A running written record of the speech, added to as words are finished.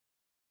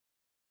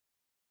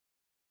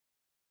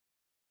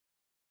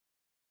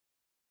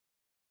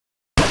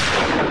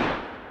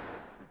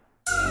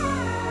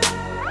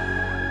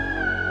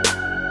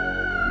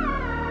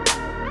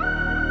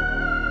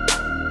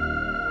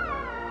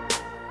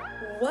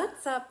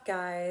What's up,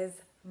 guys?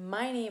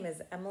 My name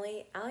is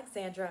Emily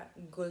Alexandra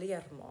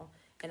Guillermo,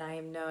 and I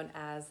am known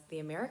as the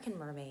American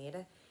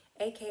Mermaid,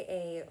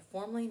 aka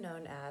formerly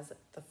known as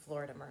the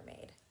Florida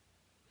Mermaid.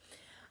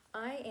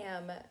 I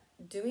am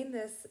doing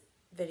this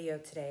video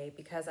today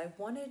because I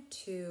wanted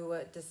to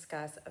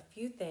discuss a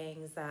few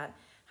things that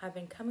have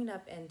been coming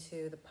up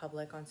into the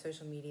public on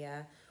social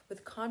media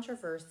with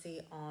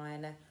controversy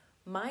on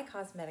my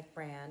cosmetic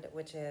brand,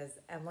 which is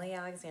Emily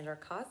Alexandra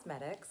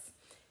Cosmetics,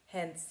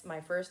 hence my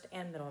first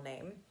and middle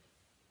name.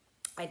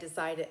 I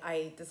decided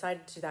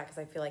to do that because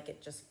I feel like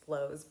it just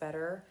flows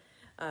better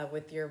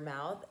with your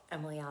mouth,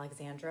 Emily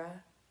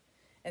Alexandra,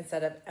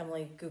 instead of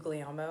Emily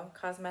Guglielmo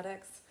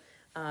Cosmetics.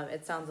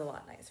 It sounds a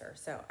lot nicer.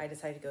 So I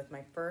decided to go with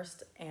my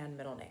first and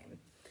middle name.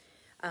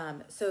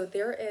 So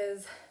there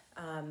is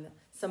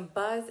some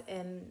buzz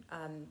in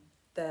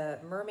the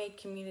mermaid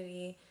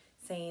community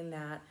saying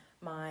that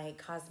my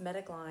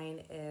cosmetic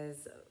line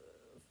is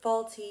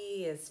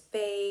faulty, is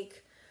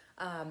fake.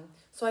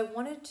 So I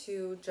wanted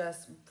to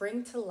just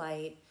bring to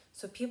light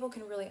so people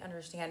can really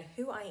understand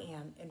who I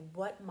am and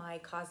what my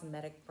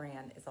cosmetic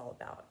brand is all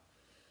about.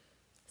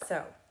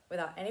 So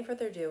without any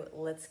further ado,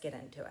 let's get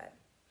into it.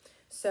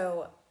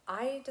 So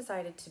I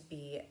decided to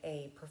be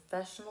a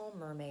professional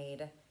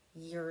mermaid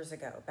years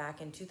ago.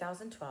 Back in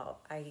 2012,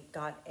 I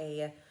got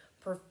a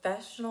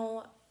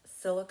professional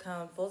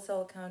full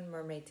silicone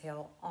mermaid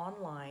tail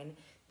online.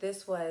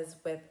 This was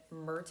with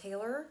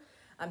Mertailor.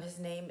 His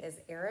name is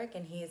Eric,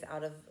 and he is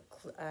out of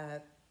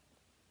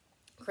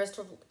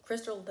Crystal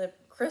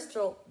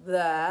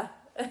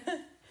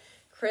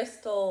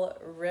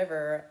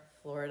River,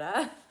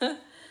 Florida.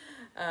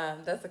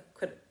 That's a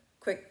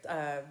quick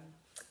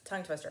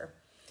tongue twister.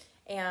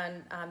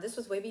 And this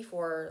was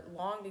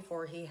long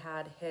before he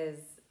had his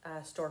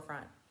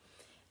storefront.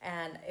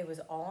 And it was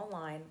all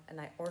online,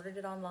 and I ordered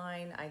it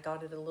online. I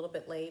got it a little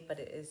bit late, but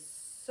it is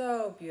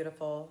so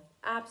beautiful,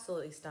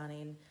 absolutely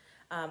stunning.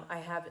 I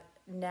have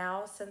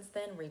now since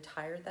then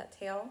retired that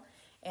tail,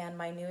 and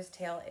my newest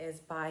tail is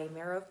by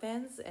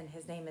Fins, and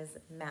his name is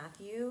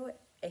Matthew,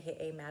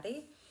 aka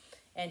Matty,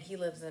 and he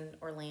lives in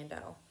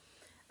Orlando.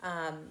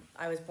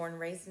 I was born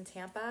and raised in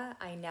Tampa.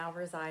 I now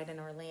reside in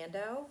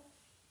Orlando,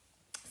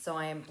 so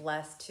I am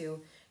blessed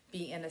to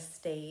be in a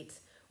state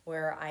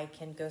where I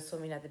can go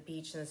swimming at the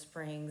beach in the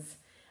springs.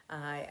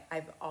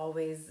 I've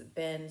always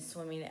been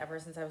swimming ever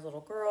since I was a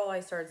little girl.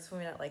 I started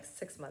swimming at like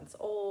 6 months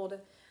old.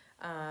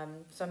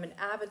 So I'm an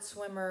avid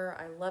swimmer.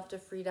 I love to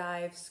free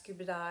dive,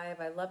 scuba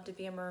dive. I love to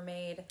be a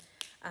mermaid.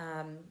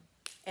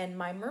 And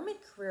my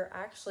mermaid career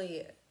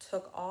actually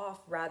took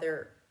off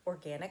rather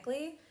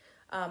organically.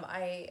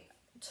 I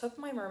took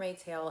my mermaid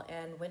tail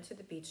and went to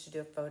the beach to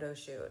do a photo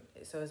shoot.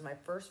 So it was my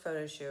first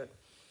photo shoot.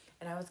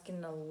 And I was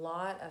getting a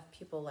lot of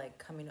people like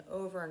coming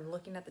over and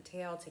looking at the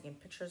tail, taking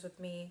pictures with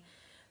me.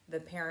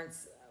 The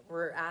parents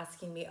were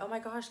asking me, oh my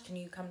gosh, can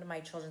you come to my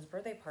children's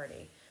birthday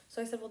party?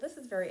 So I said, well, this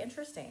is very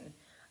interesting.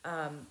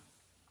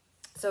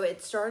 So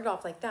it started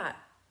off like that.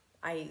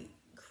 I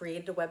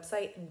created a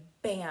website and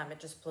bam, it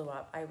just blew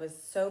up. I was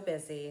so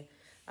busy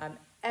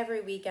every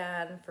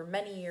weekend for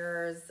many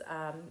years.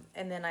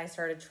 And then I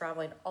started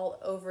traveling all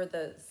over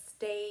the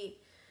state.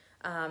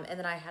 And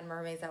then I had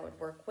mermaids that would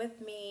work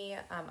with me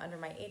under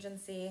my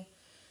agency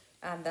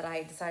that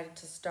I decided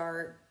to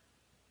start.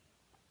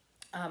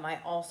 I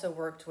also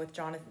worked with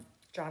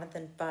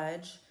Jonathan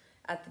Fudge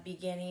at the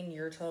beginning,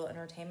 Your Total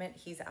Entertainment.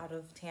 He's out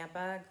of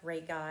Tampa,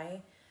 great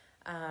guy.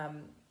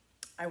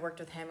 I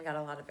worked with him and got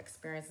a lot of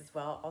experience as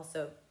well,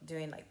 also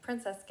doing like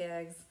princess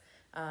gigs.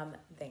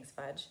 Thanks,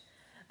 Fudge.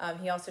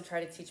 He also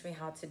tried to teach me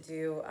how to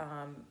do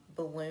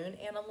balloon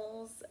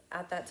animals.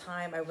 At that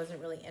time, I wasn't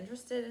really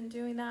interested in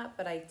doing that,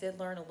 but I did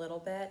learn a little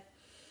bit.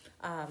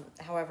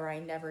 However, I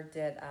never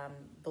did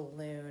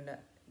balloon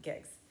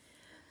gigs.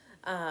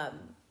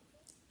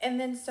 And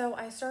then so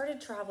I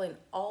started traveling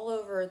all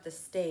over the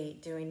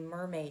state doing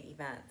mermaid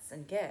events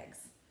and gigs.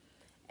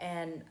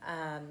 And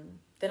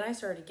then I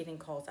started getting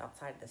calls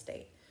outside of the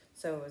state.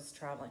 So I was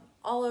traveling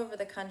all over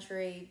the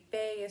country,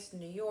 Vegas,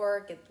 New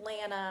York,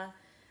 Atlanta,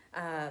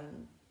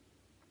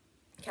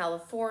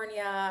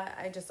 California.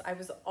 I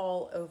was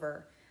all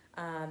over.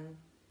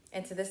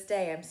 And to this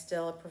day, I'm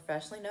still a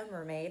professionally known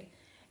mermaid.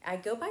 I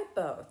go by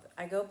both.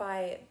 I go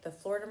by the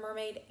Florida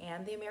Mermaid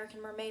and the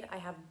American Mermaid. I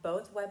have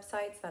both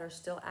websites that are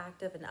still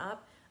active and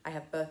up. I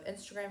have both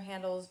Instagram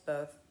handles,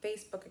 both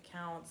Facebook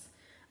accounts,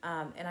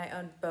 and I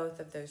own both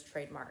of those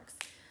trademarks.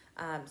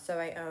 So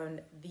I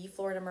own the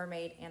Florida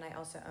Mermaid and I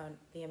also own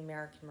the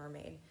American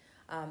Mermaid.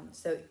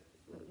 So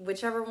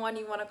whichever one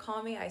you want to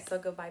call me, I still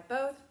go by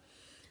both.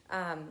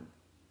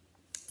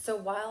 So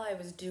while I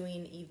was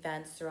doing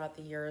events throughout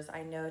the years,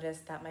 I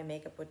noticed that my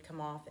makeup would come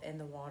off in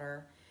the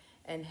water,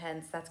 and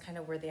hence that's kind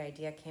of where the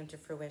idea came to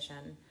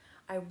fruition.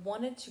 I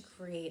wanted to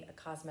create a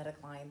cosmetic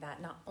line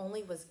that not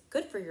only was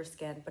good for your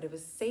skin, but it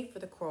was safe for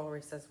the coral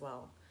reefs as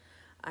well.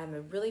 I'm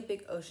a really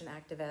big ocean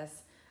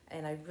activist,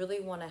 and I really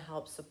want to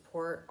help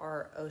support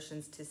our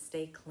oceans to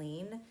stay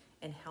clean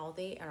and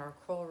healthy and our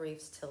coral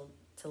reefs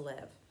to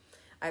live.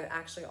 I've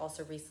actually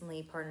also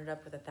recently partnered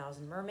up with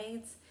 1,000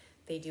 Mermaids.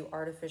 They do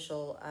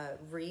artificial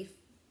reef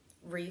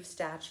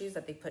statues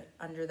that they put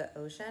under the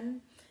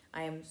ocean.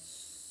 I am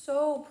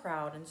so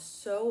proud and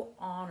so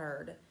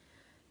honored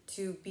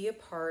to be a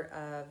part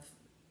of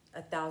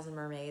 1,000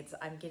 Mermaids.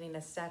 I'm getting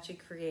a statue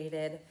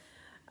created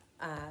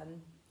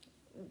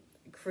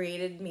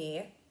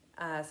me.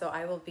 So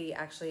I will be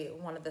actually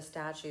one of the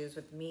statues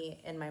with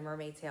me in my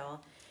mermaid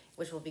tail,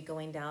 which will be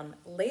going down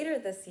later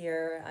this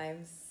year.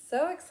 I'm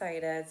so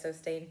excited. So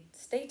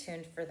stay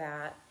tuned for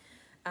that.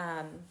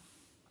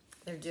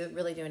 They're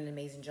really doing an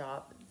amazing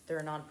job. They're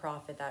a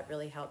nonprofit that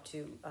really helped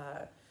to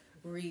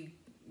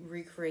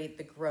recreate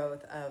the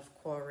growth of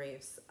coral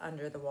reefs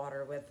under the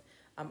water with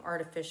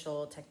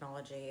artificial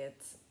technology.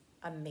 It's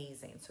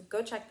amazing. So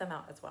go check them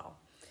out as well.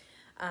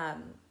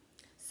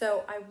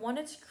 So I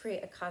wanted to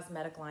create a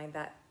cosmetic line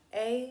that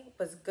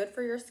was good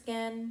for your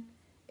skin,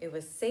 it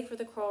was safe for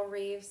the coral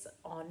reefs,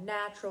 all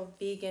natural,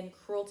 vegan,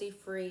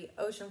 cruelty-free,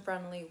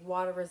 ocean-friendly,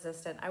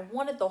 water-resistant. I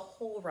wanted the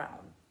whole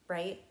round,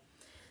 right?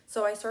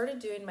 So I started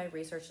doing my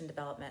research and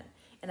development,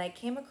 and I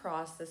came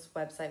across this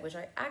website, which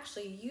I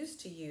actually used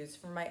to use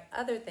for my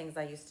other things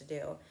I used to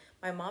do.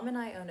 My mom and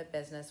I own a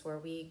business where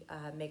we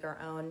make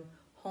our own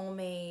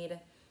homemade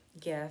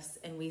gifts,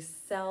 and we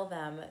sell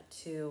them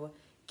to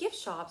gift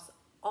shops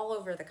all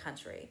over the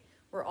country.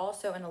 We're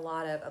also in a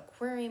lot of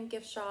aquarium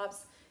gift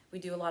shops. We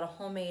do a lot of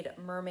homemade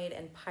mermaid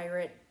and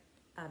pirate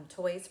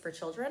toys for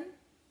children.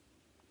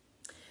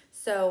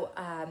 So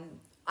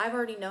I've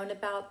already known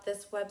about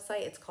this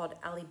website. It's called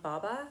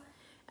Alibaba.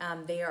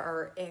 They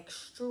are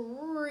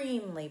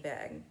extremely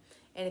big.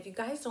 And if you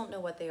guys don't know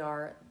what they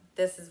are,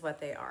 this is what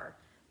they are.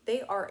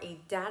 They are a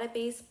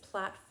database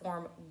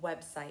platform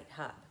website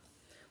hub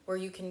where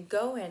you can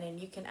go in and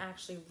you can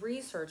actually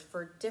research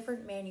for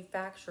different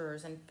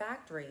manufacturers and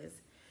factories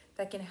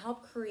that can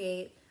help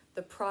create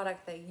the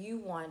product that you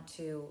want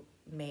to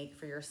make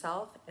for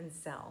yourself and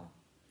sell.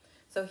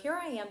 So here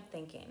I am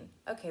thinking,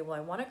 okay, well, I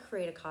want to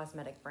create a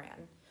cosmetic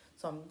brand.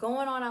 So I'm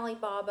going on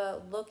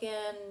Alibaba, looking,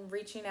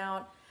 reaching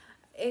out.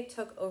 It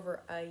took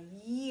over a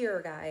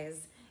year,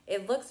 guys.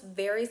 It looks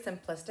very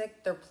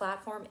simplistic. Their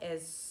platform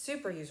is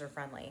super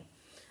user-friendly.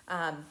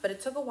 But it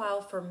took a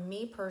while for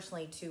me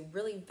personally to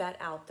really vet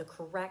out the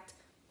correct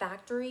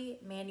factory,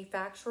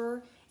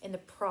 manufacturer, and the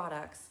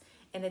products,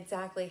 and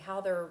exactly how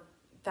their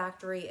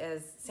factory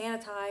is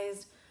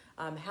sanitized,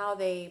 how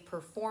they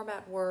perform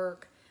at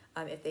work,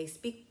 if they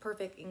speak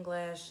perfect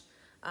English.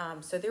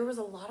 So there was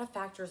a lot of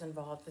factors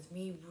involved with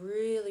me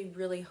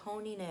really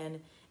honing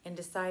in and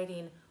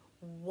deciding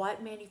what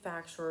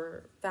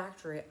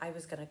factory I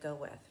was going to go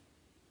with.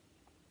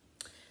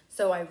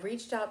 So I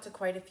reached out to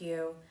quite a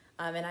few,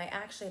 and I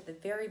actually at the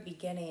very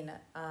beginning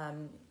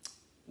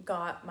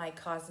got my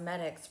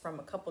cosmetics from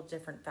a couple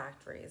different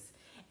factories.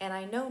 And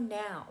I know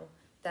now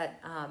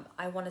that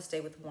I want to stay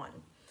with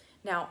one.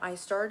 Now, I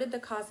started the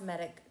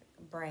cosmetic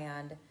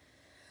brand.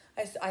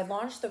 I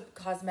launched the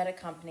cosmetic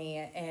company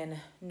in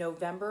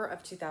November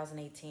of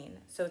 2018.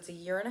 So it's a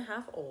year and a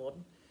half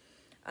old.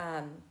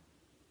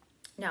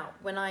 Now,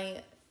 when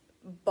I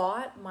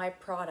bought my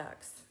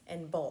products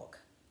in bulk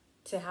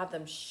to have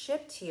them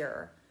shipped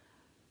here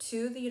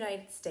to the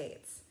United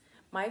States,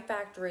 my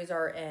factories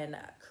are in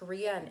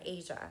Korea and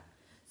Asia.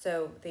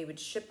 So they would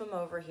ship them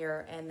over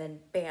here and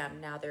then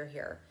bam, now they're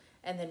here.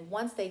 And then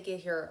once they get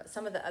here,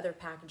 some of the other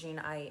packaging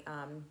I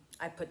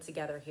put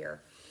together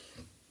here.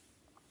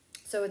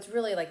 So it's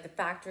really like the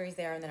factory's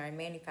there and then I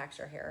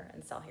manufacture here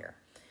and sell here.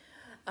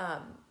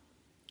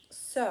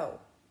 So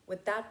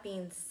with that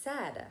being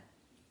said,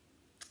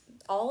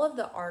 all of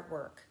the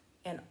artwork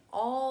and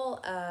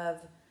all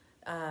of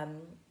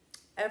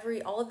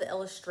the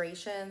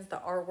illustrations,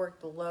 the artwork,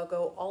 the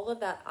logo, all of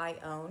that I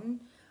own.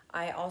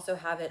 I also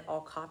have it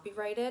all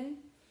copyrighted.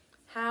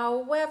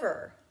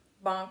 However,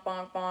 bonk,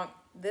 bonk, bonk,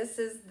 this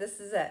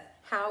is it.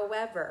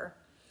 However,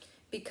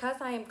 because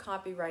I am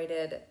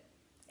copyrighted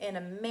in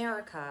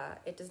America,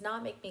 it does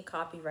not make me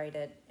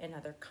copyrighted in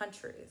other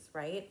countries,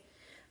 right?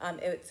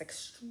 It's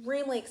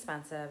extremely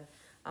expensive.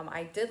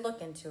 I did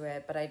look into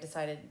it, but I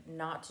decided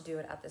not to do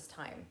it at this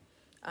time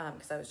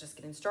because I was just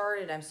getting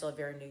started. I'm still a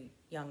very new,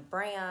 young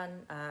brand,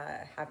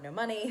 have no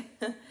money.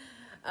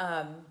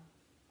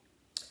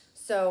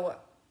 So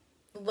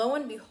lo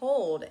and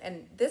behold,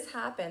 and this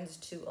happens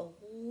to a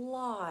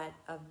lot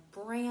of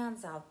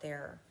brands out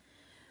there,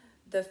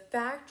 the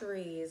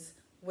factories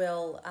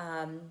will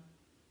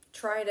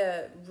try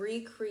to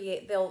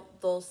recreate,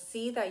 they'll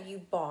see that you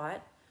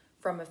bought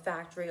from a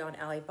factory on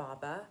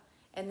Alibaba,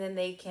 and then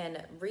they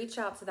can reach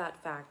out to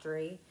that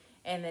factory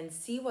and then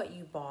see what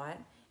you bought,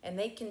 and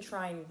they can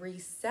try and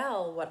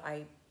resell what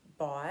I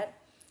bought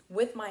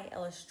with my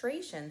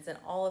illustrations and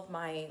all of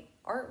my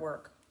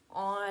artwork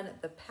on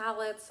the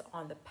pallets,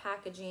 on the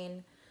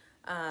packaging.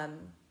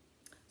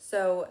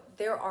 So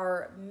there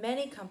are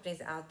many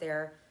companies out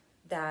there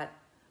that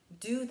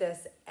do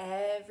this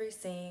every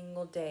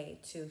single day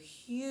to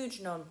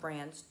huge known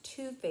brands,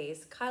 Too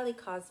Faced, Kylie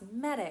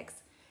Cosmetics,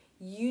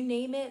 you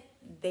name it,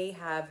 they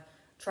have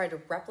try to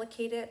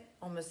replicate it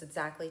almost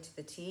exactly to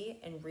the T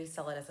and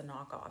resell it as a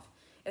knockoff.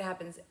 It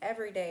happens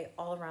every day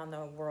all around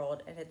the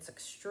world, and it's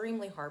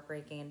extremely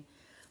heartbreaking.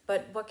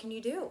 But what can you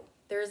do?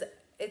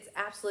 It's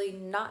absolutely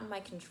not in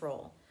my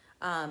control.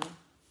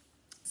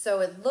 So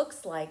it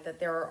looks like that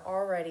there are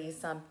already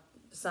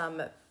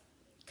some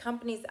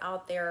companies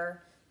out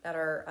there that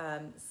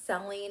are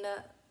selling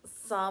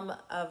some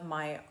of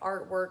my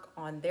artwork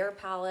on their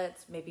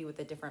palettes, maybe with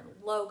a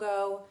different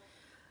logo.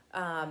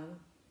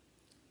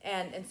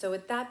 And so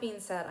with that being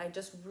said, I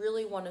just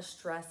really want to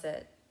stress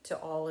it to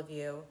all of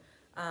you.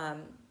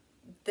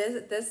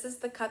 This is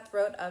the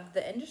cutthroat of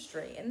the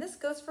industry, and this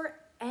goes for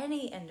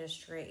any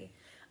industry.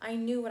 I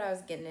knew what I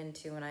was getting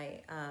into when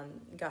I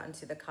got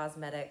into the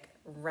cosmetic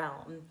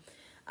realm.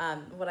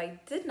 What I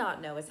did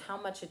not know is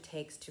how much it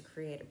takes to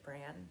create a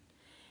brand.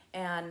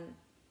 And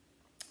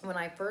when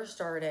I first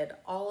started,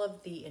 all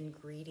of the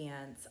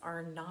ingredients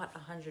are not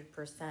 100%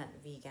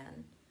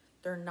 vegan.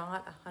 They're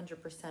not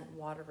 100%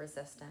 water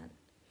resistant.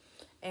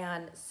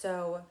 And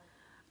so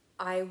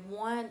I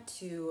want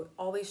to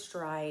always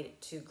strive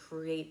to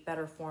create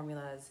better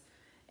formulas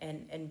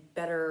and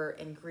better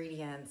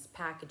ingredients,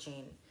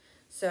 packaging.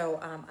 So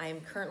I am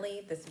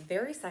currently, this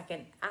very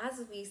second, as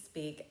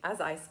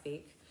I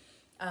speak,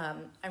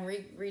 I'm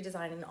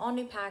redesigning all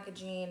new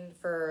packaging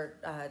for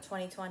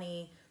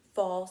 2020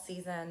 fall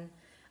season.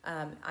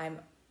 I'm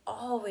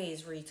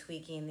always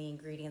retweaking the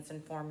ingredients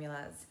and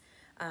formulas.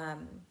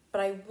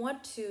 But I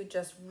want to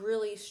just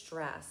really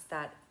stress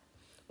that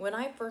when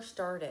I first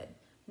started,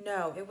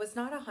 no, it was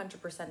not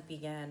 100%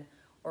 vegan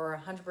or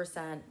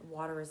 100%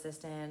 water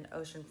resistant,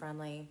 ocean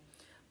friendly.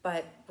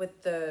 But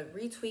with the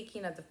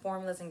retweaking of the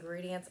formulas,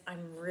 ingredients,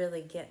 I'm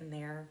really getting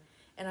there.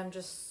 And I'm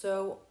just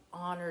so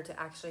honored to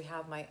actually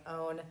have my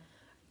own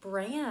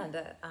brand.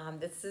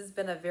 This has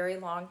been a very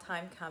long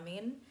time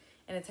coming,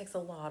 and it takes a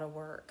lot of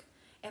work.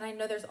 And I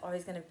know there's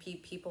always going to be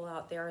people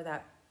out there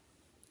that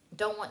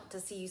don't want to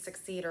see you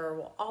succeed or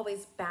will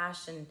always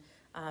bash and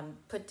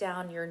put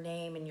down your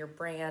name and your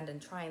brand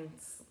and try and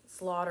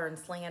slaughter and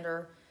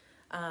slander.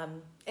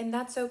 And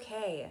that's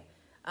okay,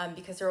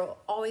 because there will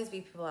always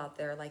be people out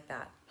there like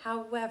that.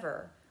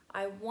 However,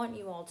 I want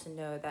you all to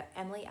know that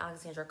Emily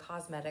Alexandra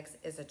Cosmetics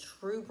is a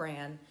true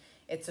brand.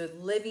 It's a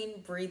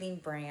living, breathing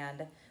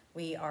brand.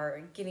 We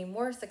are getting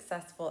more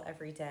successful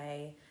every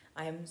day.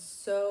 I am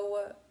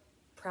so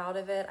proud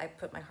of it. I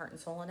put my heart and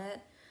soul in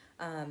it.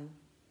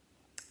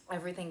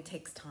 Everything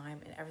takes time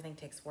and everything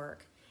takes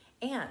work.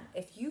 And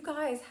if you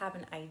guys have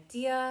an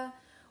idea,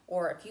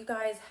 or if you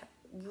guys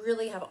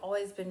really have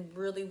always been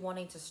really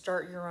wanting to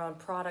start your own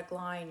product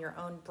line, your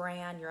own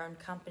brand, your own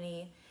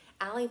company,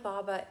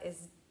 Alibaba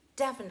is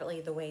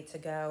definitely the way to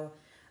go.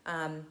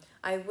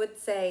 I would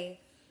say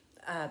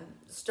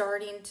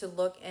starting to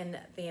look in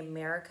the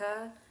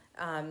America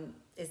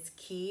is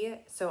key.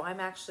 So I'm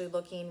actually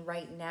looking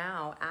right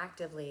now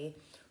actively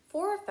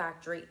for a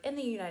factory in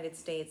the United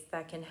States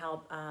that can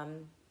help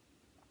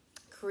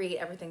create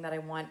everything that I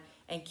want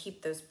and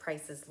keep those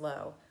prices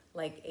low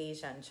like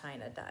Asia and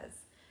China does.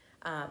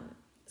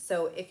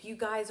 So if you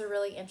guys are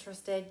really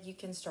interested, you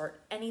can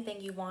start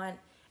anything you want.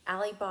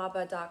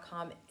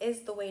 Alibaba.com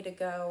is the way to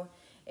go.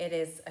 It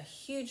is a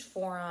huge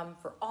forum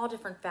for all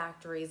different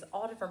factories,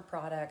 all different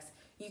products.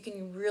 You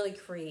can really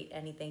create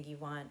anything you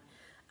want.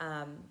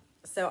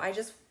 So I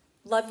just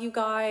love you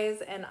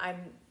guys, and I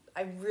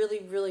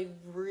really, really,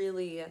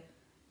 really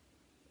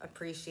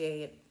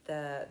appreciate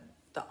the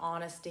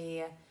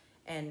honesty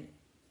and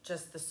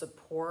just the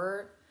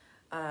support.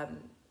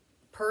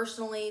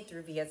 Personally,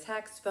 through via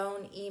text,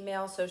 phone,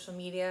 email, social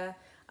media.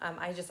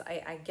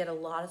 I get a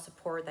lot of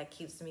support that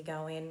keeps me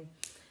going.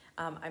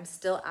 I'm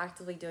still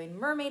actively doing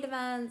mermaid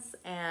events,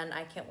 and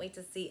I can't wait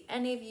to see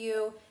any of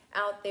you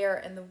out there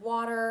in the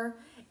water.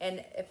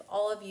 And if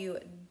all of you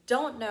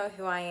don't know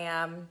who I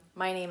am,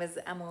 my name is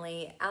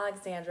Emily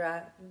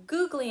Alexandra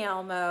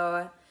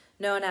Guglielmo,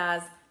 known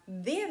as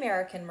the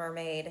American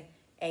Mermaid,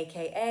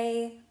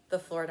 aka the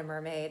Florida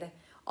Mermaid.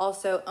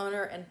 Also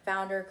owner and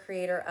founder,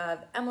 creator of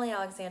Emily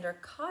Alexandra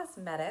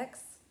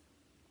Cosmetics,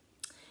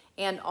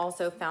 and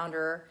also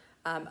founder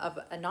of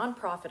a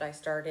nonprofit I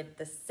started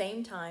the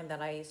same time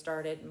that I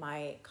started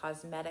my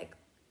cosmetic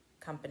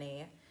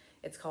company.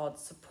 It's called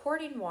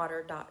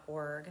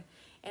supportingwater.org,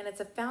 and it's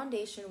a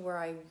foundation where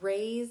I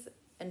raise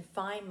and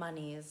find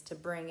monies to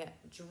bring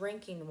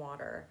drinking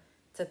water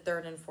to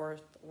third and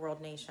fourth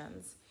world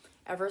nations.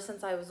 Ever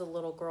since I was a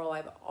little girl,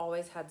 I've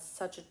always had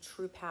such a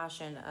true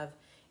passion of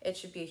it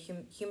should be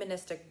a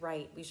humanistic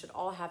right. We should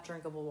all have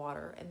drinkable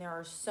water. And there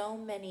are so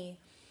many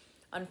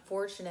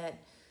unfortunate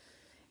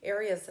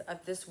areas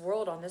of this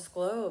world, on this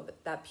globe,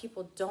 that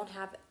people don't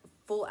have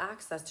full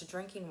access to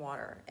drinking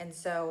water. And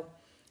so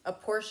a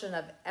portion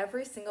of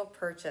every single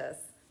purchase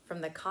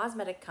from the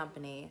cosmetic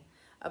company,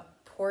 a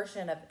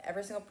portion of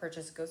every single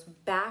purchase goes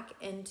back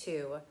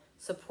into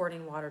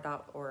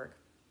supportingwater.org,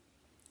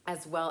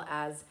 as well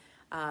as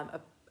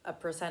a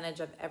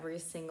percentage of every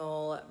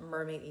single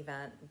mermaid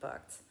event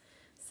booked.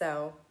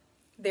 So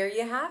there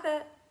you have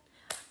it.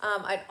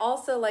 I'd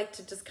also like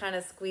to just kind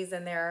of squeeze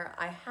in there.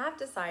 I have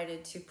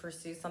decided to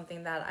pursue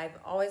something that I've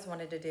always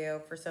wanted to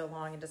do for so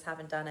long and just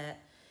haven't done it.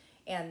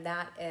 And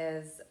that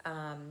is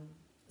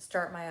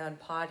start my own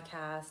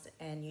podcast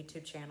and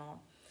YouTube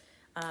channel.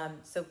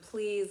 So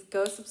please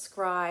go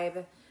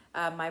subscribe.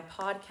 My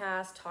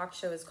podcast talk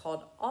show is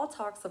called All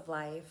Talks of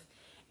Life.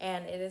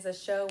 And it is a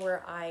show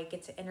where I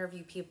get to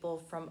interview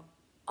people from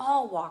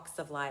all walks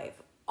of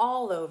life,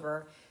 all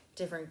over,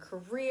 different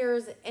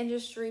careers,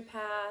 industry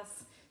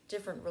paths,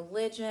 different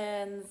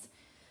religions,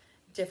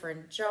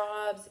 different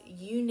jobs,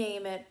 you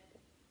name it,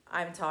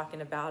 I'm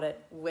talking about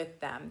it with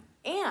them.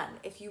 And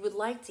if you would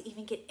like to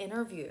even get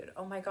interviewed,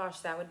 oh my gosh,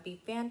 that would be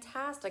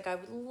fantastic. I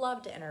would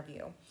love to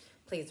interview.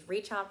 Please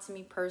reach out to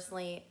me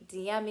personally,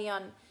 DM me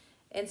on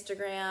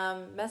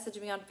Instagram, message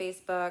me on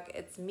Facebook.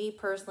 It's me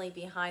personally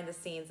behind the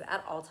scenes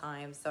at all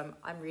times. So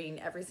I'm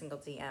reading every single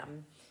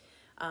DM,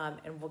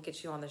 and we'll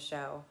get you on the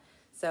show.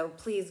 So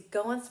please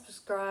go and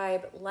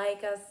subscribe,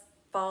 like us,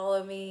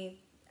 follow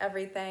me,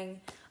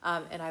 everything,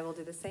 and I will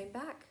do the same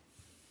back.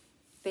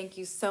 Thank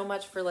you so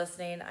much for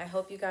listening. I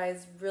hope you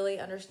guys really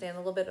understand a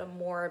little bit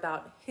more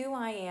about who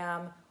I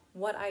am,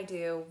 what I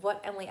do,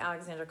 what Emily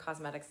Alexandra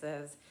Cosmetics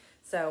is.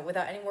 So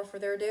without any more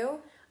further ado,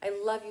 I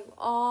love you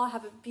all.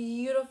 Have a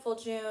beautiful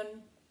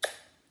June.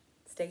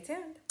 Stay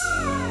tuned.